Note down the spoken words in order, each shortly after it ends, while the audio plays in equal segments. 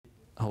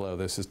Hello,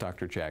 this is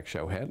Dr. Jack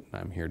Showhead.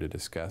 I'm here to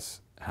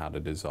discuss how to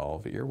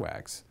dissolve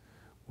earwax.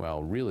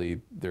 Well, really,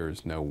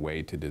 there's no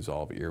way to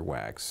dissolve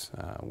earwax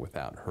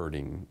without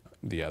hurting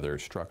the other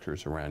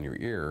structures around your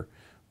ear.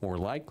 More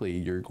likely,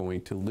 you're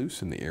going to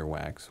loosen the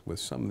earwax with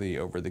some of the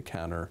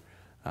over-the-counter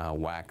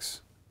wax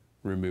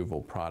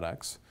removal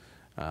products,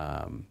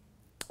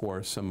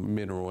 or some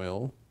mineral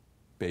oil,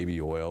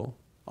 baby oil,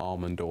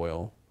 almond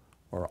oil,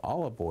 or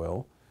olive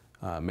oil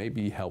may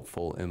be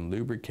helpful in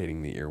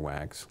lubricating the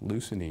earwax,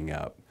 loosening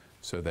up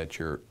so that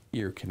your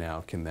ear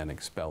canal can then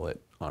expel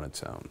it on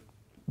its own.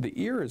 The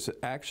ear is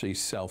actually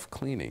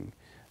self-cleaning.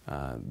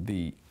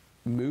 The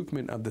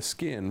movement of the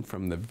skin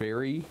from the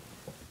very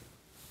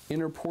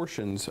inner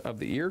portions of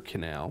the ear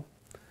canal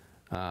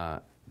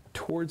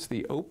towards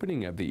the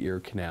opening of the ear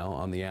canal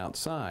on the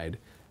outside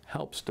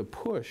helps to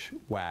push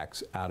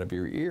wax out of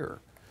your ear.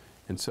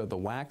 And so the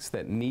wax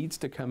that needs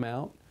to come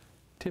out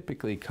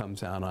typically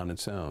comes out on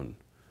its own.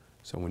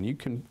 So when you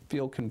can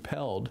feel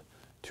compelled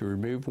to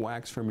remove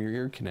wax from your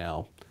ear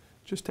canal,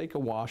 just take a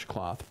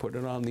washcloth, put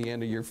it on the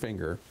end of your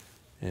finger,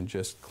 and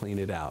just clean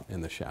it out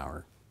in the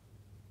shower.